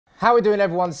How are we doing,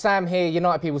 everyone? Sam here,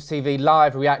 United People's TV,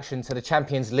 live reaction to the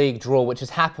Champions League draw, which has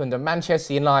happened, and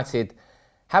Manchester United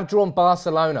have drawn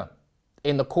Barcelona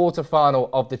in the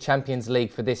quarter-final of the Champions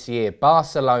League for this year.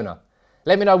 Barcelona.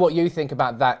 Let me know what you think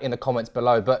about that in the comments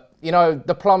below. But, you know,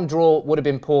 the plum draw would have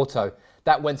been Porto.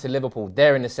 That went to Liverpool.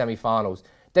 They're in the semi-finals.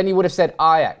 Then you would have said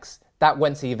Ajax. That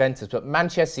went to Juventus. But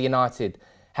Manchester United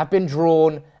have been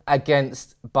drawn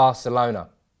against Barcelona.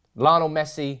 Lionel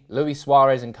Messi, Luis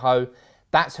Suarez and co.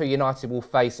 That's who United will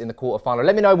face in the quarter-final.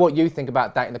 Let me know what you think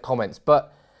about that in the comments.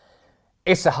 But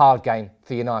it's a hard game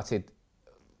for United.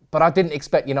 But I didn't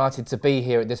expect United to be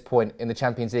here at this point in the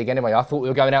Champions League anyway. I thought we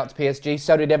were going out to PSG.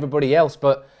 So did everybody else.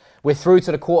 But we're through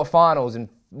to the quarter-finals. And,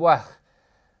 well,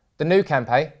 the Nou Camp,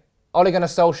 eh? Ole Gunnar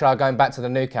Solskjaer going back to the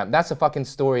Nou Camp. That's a fucking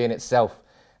story in itself.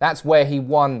 That's where he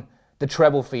won the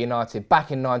treble for United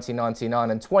back in 1999.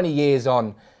 And 20 years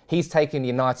on, he's taken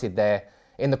United there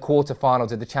in the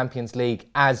quarter-finals of the Champions League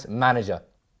as manager.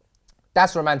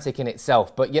 That's romantic in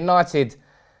itself. But United,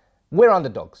 we're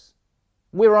underdogs.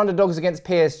 We were underdogs against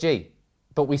PSG,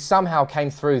 but we somehow came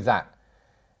through that.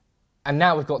 And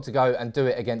now we've got to go and do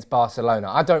it against Barcelona.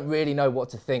 I don't really know what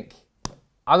to think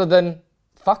other than,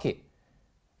 fuck it.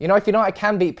 You know, if United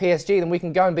can beat PSG, then we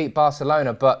can go and beat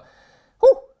Barcelona. But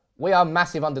whew, we are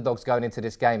massive underdogs going into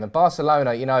this game. And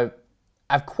Barcelona, you know,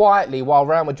 have quietly, while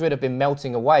Real Madrid have been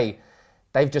melting away,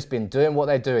 they've just been doing what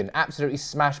they're doing. Absolutely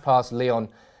smashed past Lyon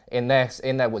in their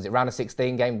was it round of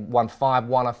 16 game, won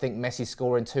 5-1. I think Messi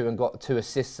scoring 2 and got 2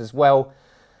 assists as well.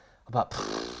 But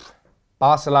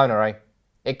Barcelona, eh?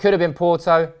 It could have been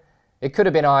Porto. It could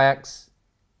have been Ajax.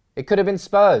 It could have been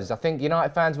Spurs. I think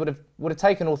United fans would have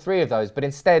taken all 3 of those. But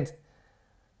instead,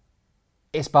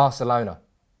 it's Barcelona.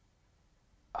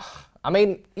 I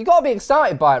mean, you got to be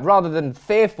excited by it rather than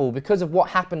fearful because of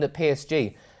what happened at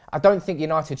PSG. I don't think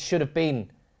United should have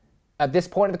been at this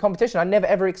point in the competition. I never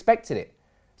ever expected it.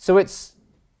 So it's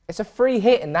a free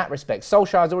hit in that respect.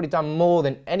 Solskjaer has already done more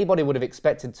than anybody would have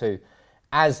expected to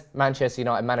as Manchester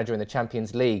United manager in the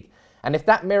Champions League. And if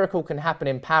that miracle can happen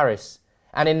in Paris,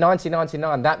 and in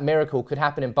 1999 that miracle could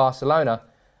happen in Barcelona,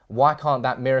 why can't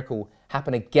that miracle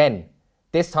happen again,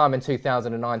 this time in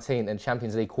 2019 in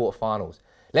Champions League quarterfinals?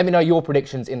 Let me know your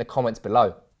predictions in the comments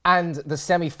below. And the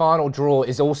semi-final draw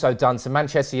is also done, so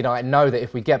Manchester United know that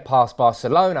if we get past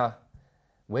Barcelona,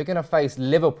 we're going to face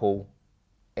Liverpool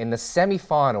in the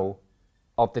semi-final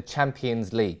of the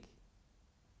Champions League.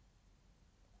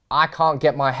 I can't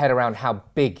get my head around how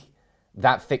big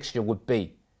that fixture would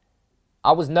be.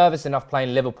 I was nervous enough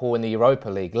playing Liverpool in the Europa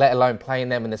League, let alone playing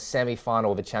them in the semi-final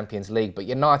of the Champions League. But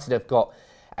United have got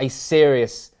a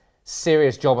serious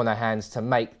job on their hands to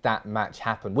make that match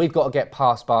happen. We've got to get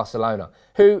past Barcelona,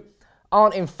 who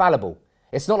aren't infallible.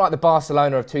 It's not like the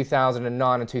Barcelona of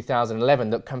 2009 and 2011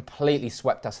 that completely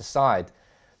swept us aside.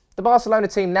 The Barcelona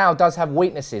team now does have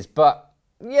weaknesses, but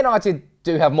United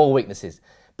do have more weaknesses.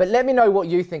 But let me know what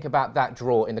you think about that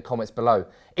draw in the comments below.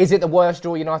 Is it the worst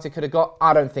draw United could have got?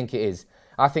 I don't think it is.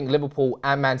 I think Liverpool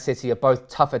and Man City are both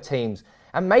tougher teams,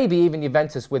 and maybe even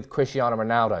Juventus with Cristiano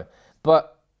Ronaldo.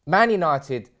 But Man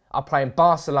United are playing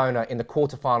Barcelona in the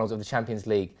quarterfinals of the Champions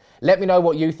League. Let me know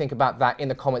what you think about that in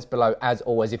the comments below. As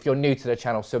always, if you're new to the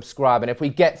channel, subscribe. And if we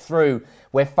get through,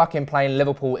 we're fucking playing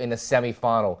Liverpool in the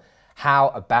semi-final. How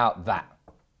about that?